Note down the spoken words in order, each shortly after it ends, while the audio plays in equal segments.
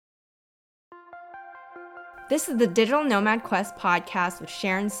This is the Digital Nomad Quest podcast with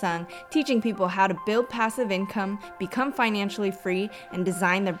Sharon Sung, teaching people how to build passive income, become financially free, and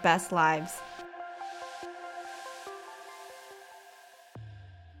design their best lives.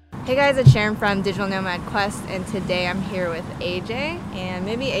 Hey guys, it's Sharon from Digital Nomad Quest, and today I'm here with AJ. And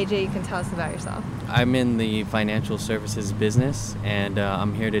maybe AJ, you can tell us about yourself. I'm in the financial services business, and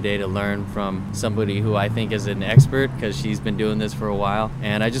I'm here today to learn from somebody who I think is an expert because she's been doing this for a while.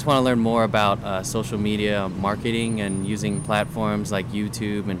 And I just want to learn more about social media marketing and using platforms like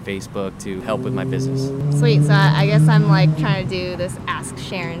YouTube and Facebook to help with my business. Sweet. So I guess I'm trying to do this Ask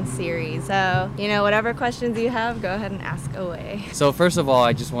Sharon series. So, whatever questions you have, go ahead and ask away. So first of all,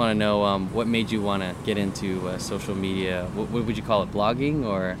 I just want to know what made you want to get into social media. What would you call it, blogging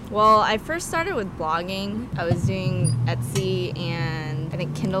or? Well, I first started with blogging. I was doing Etsy and I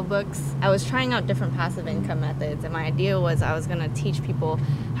think Kindle books. I was trying out different passive income methods, and my idea was I was going to teach people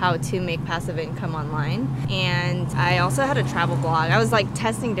how to make passive income online. And I also had a travel blog. I was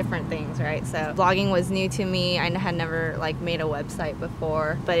testing different things, right? So blogging was new to me. I had never made a website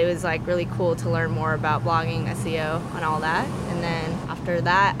before, but it was really cool to learn more about blogging, SEO, and all that. And then after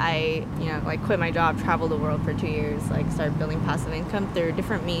that, I quit my job, traveled the world for 2 years, started building passive income through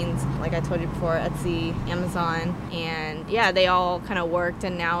different means. Like I told you before, Etsy, Amazon, and yeah, they all kind of worked.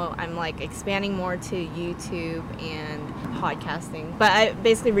 And now I'm expanding more to YouTube and podcasting. But I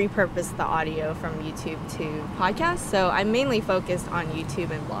basically repurposed the audio from YouTube to podcast. So I'm mainly focused on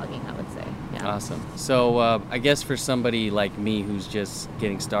YouTube and blogging, I would say. Yeah. Awesome. So I guess for somebody like me who's just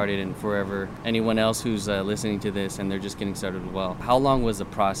getting started, and forever anyone else who's listening to this and they're just getting started as well, how long was the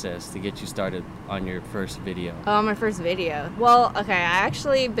process to get you started on your first video? Oh, my first video. Well, okay, I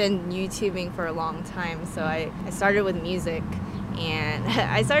actually been YouTubing for a long time. So I started with music. And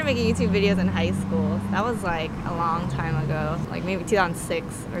I started making YouTube videos in high school. That was a long time ago, maybe 2006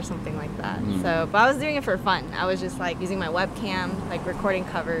 or something like that. So, but I was doing it for fun. I was just using my webcam, recording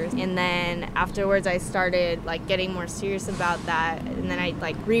covers. And then afterwards I started getting more serious about that. And then I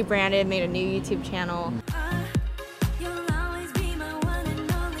rebranded, made a new YouTube channel.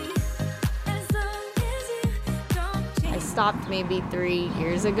 Stopped maybe 3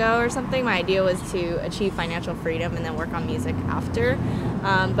 years ago or something. My idea was to achieve financial freedom and then work on music after.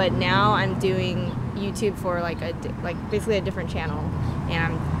 But now I'm doing YouTube for basically a different channel,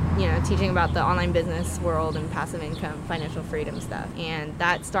 and I'm teaching about the online business world and passive income, financial freedom stuff. And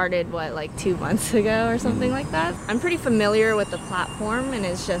that started 2 months ago or something like that. I'm pretty familiar with the platform, and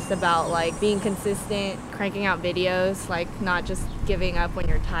it's just about being consistent, cranking out videos, not just giving up when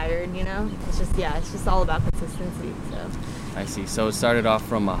you're tired, It's just all about consistency. So I see. So it started off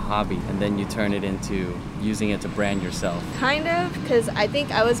from a hobby, and then you turn it into using it to brand yourself. Kind of, because I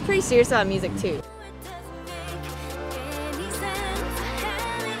think I was pretty serious about music too.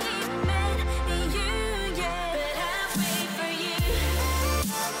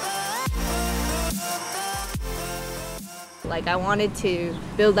 I wanted to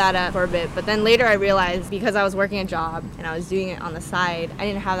build that up for a bit, but then later I realized, because I was working a job and I was doing it on the side, I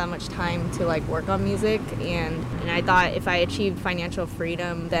didn't have that much time to work on music, and I thought if I achieved financial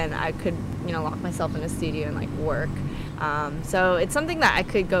freedom, then I could lock myself in a studio and work. So it's something that I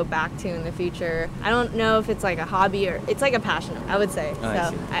could go back to in the future. I don't know if it's a hobby or it's a passion, I would say.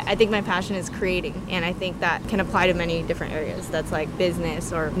 I think my passion is creating, and I think that can apply to many different areas. That's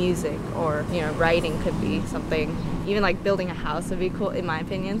business or music, or writing could be something. Even building a house would be cool, in my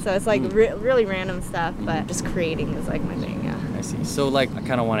opinion. So it's really random stuff, but just creating is my thing. Yeah. I see. So I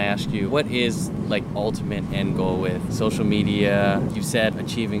kind of want to ask you, what is ultimate end goal with social media? You said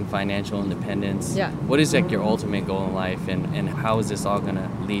achieving financial independence. Yeah. What is your ultimate goal in life, and how is this all going to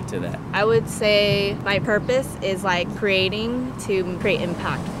lead to that? I would say my purpose is creating to create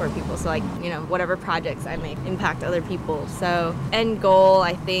impact for people. So whatever projects I make impact other people. So end goal,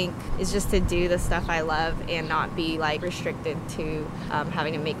 I think, is just to do the stuff I love and not be restricted to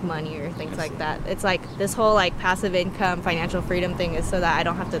having to make money or things like that. It's this whole passive income, financial freedom thing is so that I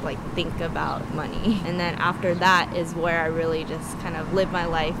don't have to think about money. And then after that is where I really just kind of live my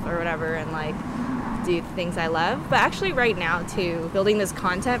life or whatever, and do things I love. But actually right now too, building this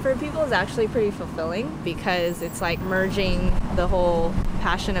content for people is actually pretty fulfilling, because it's merging the whole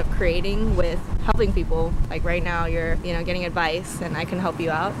passion of creating with helping people. Right now you're getting advice and I can help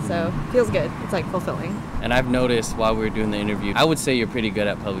you out, so it feels good. It's fulfilling. And I've noticed while we were doing the interview, I would say you're pretty good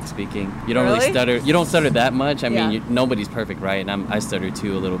at public speaking. You don't really stutter. You don't stutter that much. I mean, Yeah. nobody's perfect, right? And I stutter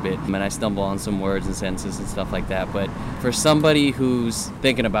too a little bit. And I stumble on some words and sentences and stuff like that. But for somebody who's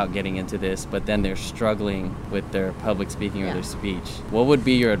thinking about getting into this, but then they're struggling with their public speaking or their speech, what would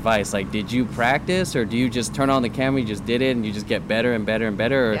be your advice? Did you practice, or do you just turn on the camera, you just did it, and you just get better and better and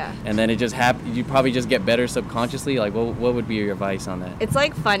better? And then it just happened. you probably just get better subconsciously? Like, what would be your advice on that? It's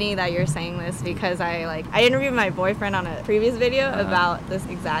like funny that you're saying this because I interviewed my boyfriend on a previous video about this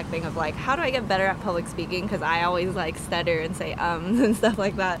exact thing of like, how do I get better at public speaking? Because I always like stutter and say and stuff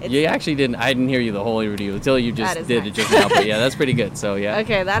like that. You actually didn't. I didn't hear you the whole interview until you just did it just now. But yeah, that's pretty good. So yeah.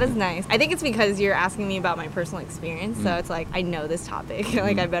 Okay, that is nice. I think it's because you're asking me about my personal experience, so it's like I know this topic.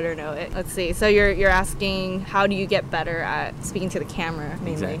 Like I better know it. Let's see. So you're asking how do you get better at speaking to the camera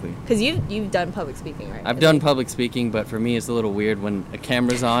mainly? Exactly. Because you've done public speaking, right? I've done public speaking, but for me it's a little weird when a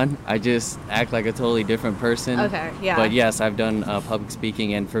camera's on. I just act like a totally different person. Okay. Yeah. But yes, I've done public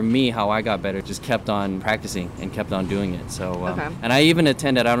speaking, and for me, how I got better, just kept on practicing and kept on doing it. So, and I even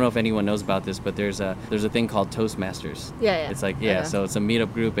attended. I don't know if anyone knows about this, but there's a thing called Toastmasters. Yeah. It's like so it's a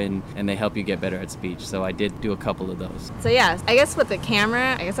meetup group, and they help you get better at speech. So I did do a couple of those. So yeah, I guess with the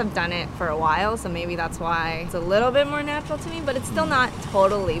camera, I guess I've done it for a while, so maybe that's why it's a little bit more natural to me, but it's still not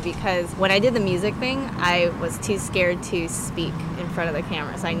totally, because when I did the music thing, I was too scared to speak in front of the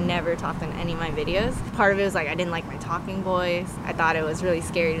camera, so I never talked in any of my videos. Part of it was like I didn't like my talking voice. I thought it was really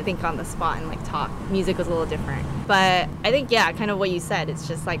scary to think on the spot and like talk. Music was a little different. But I think, yeah, kind of what you said, it's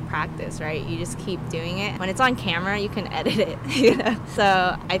just like practice, right? You just keep doing it. When it's on camera, you can edit it, you know? So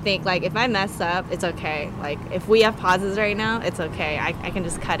I think like if I mess up, it's okay. Like if we have pauses right now, it's okay. I can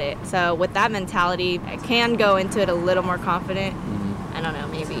just cut it. So with that mentality, I can go into it a little more confident. I don't know,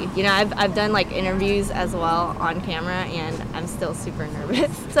 maybe. You know, I've done like interviews as well on camera, and I'm still super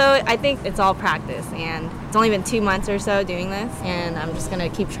nervous. So I think it's all practice, and it's only been 2 months or so doing this, and I'm just gonna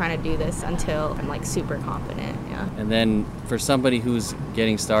keep trying to do this until I'm like super confident. Yeah. And then for somebody who's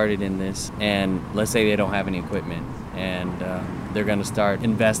getting started in this, and let's say they don't have any equipment, and they're going to start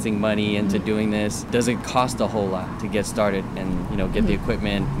investing money into doing this, does it cost a whole lot to get started and, you know, get the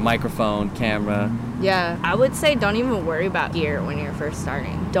equipment, microphone, camera? Yeah, I would say don't even worry about gear when you're first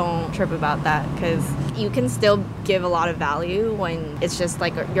starting. Don't trip about that, because you can still give a lot of value when it's just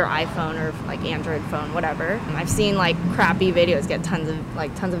like your iPhone or like Android phone, whatever. I've seen like crappy videos get tons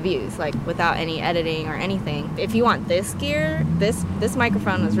of views, like without any editing or anything. If you want this gear, this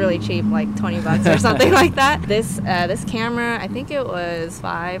microphone was really cheap, like $20 or something like that. This camera, I think it was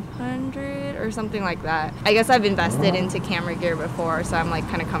 $500 or something like that. I guess I've invested into camera gear before, so I'm like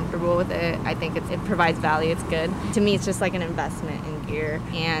kind of comfortable with it. I think it provides value. It's good. To me, it's just like an investment in gear.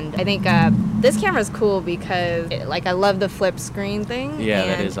 And I think this camera is cool because I love the flip screen thing. Yeah,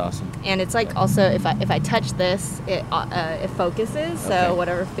 that is awesome. And it's like also if I touch this, it focuses. So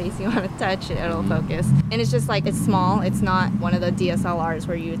whatever face you want to touch, it'll focus. And it's just like, it's small. It's not one of the DSLRs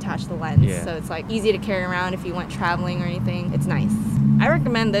where you attach the lens. Yeah. So it's like easy to carry around if you went traveling or anything. It's nice. I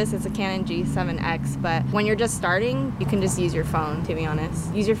recommend this. It's a Canon G7X, but when you're just starting, you can just use your phone, to be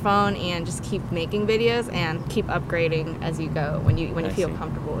honest. Use your phone and just keep making videos and keep upgrading as you go when you feel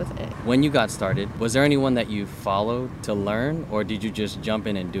comfortable with it. When you got started, was there anyone that you followed to learn, or did you just jump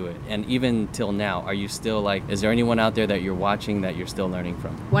in and do it? And even till now, are you still like, is there anyone out there that you're watching that you're still learning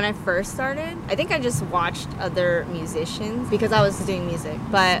from? When I first started, I think I just watched other musicians because I was doing music.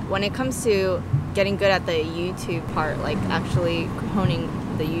 But when it comes to getting good at the YouTube part, like actually honing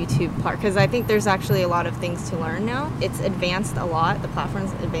the YouTube part, because I think there's actually a lot of things to learn now. It's advanced a lot. The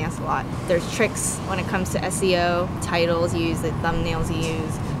platform's advanced a lot. There's tricks when it comes to SEO, titles you use, the thumbnails you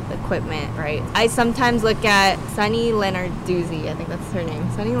use, the equipment, right? I sometimes look at Sunny Lenarduzzi, I think that's her name,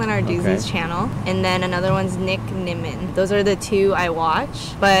 Sunny Lenarduzzi's channel, and then another one's Nick Nimmin. Those are the two I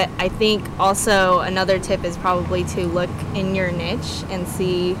watch. But I think also another tip is probably to look in your niche and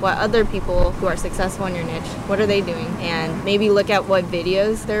see what other people who are successful in your niche, what are they doing? And maybe look at what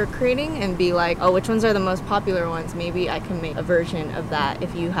videos they're creating and be like, oh, which ones are the most popular ones? Maybe I can make a version of that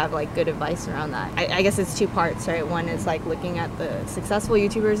if you have like good advice around that. I guess it's two parts, right? One is like looking at the successful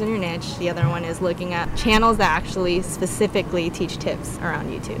YouTubers in your niche. The other one is looking at channels that actually specifically teach tips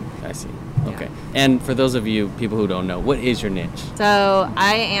around YouTube. I see. Okay. And for those of you, people who don't know, what is your niche? So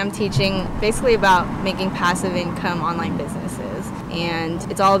I am teaching basically about making passive income online businesses. And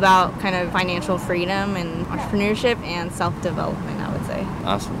it's all about kind of financial freedom and entrepreneurship and self-development, I would say.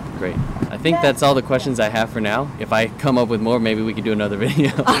 Awesome. Great. I think that's all the questions I have for now. If I come up with more, maybe we could do another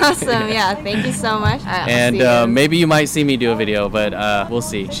video. Awesome. Yeah. Thank you so much. And maybe you might see me do a video, but we'll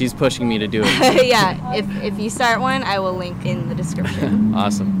see. She's pushing me to do it. Yeah. If you start one, I will link in the description.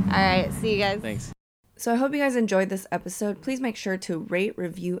 Awesome. All right. See you guys. Thanks. So I hope you guys enjoyed this episode. Please make sure to rate,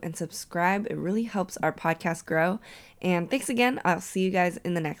 review, and subscribe. It really helps our podcast grow. And thanks again. I'll see you guys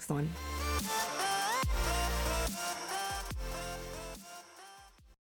in the next one.